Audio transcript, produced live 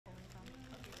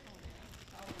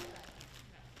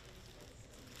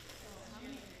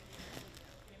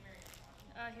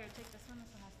Here, take this one. This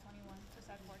one has 21. Just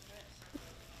add 4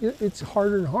 to it. It's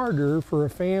harder and harder for a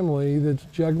family that's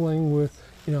juggling with,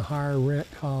 higher rent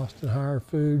cost and higher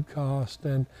food cost,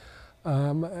 and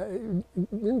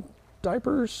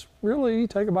diapers really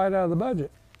take a bite out of the budget.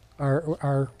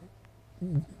 Our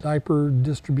diaper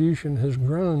distribution has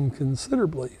grown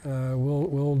considerably.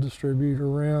 We'll distribute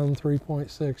around 3.6,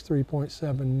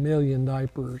 3.7 million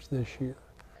diapers this year.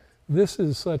 This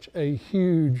is such a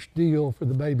huge deal for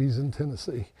the babies in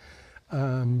Tennessee.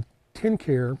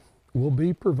 TennCare will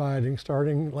be providing,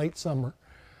 starting late summer,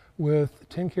 with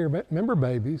TennCare member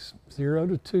babies 0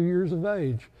 to 2 years of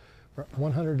age,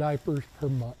 100 diapers per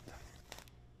month.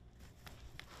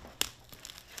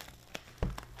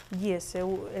 Yes,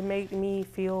 it made me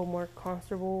feel more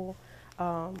comfortable,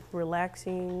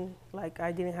 relaxing, like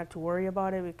I didn't have to worry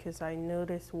about it because I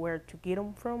noticed where to get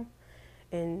them from.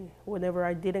 And whenever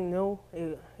I didn't know,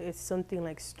 it's something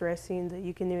like stressing that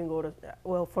you can even go to,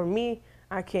 well, for me,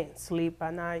 I can't sleep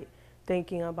at night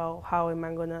thinking about how am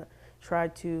I gonna try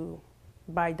to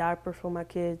buy diapers for my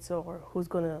kids or who's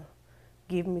gonna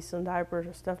give me some diapers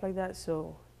or stuff like that.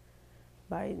 So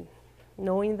by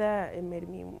knowing that, it made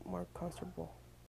me more comfortable.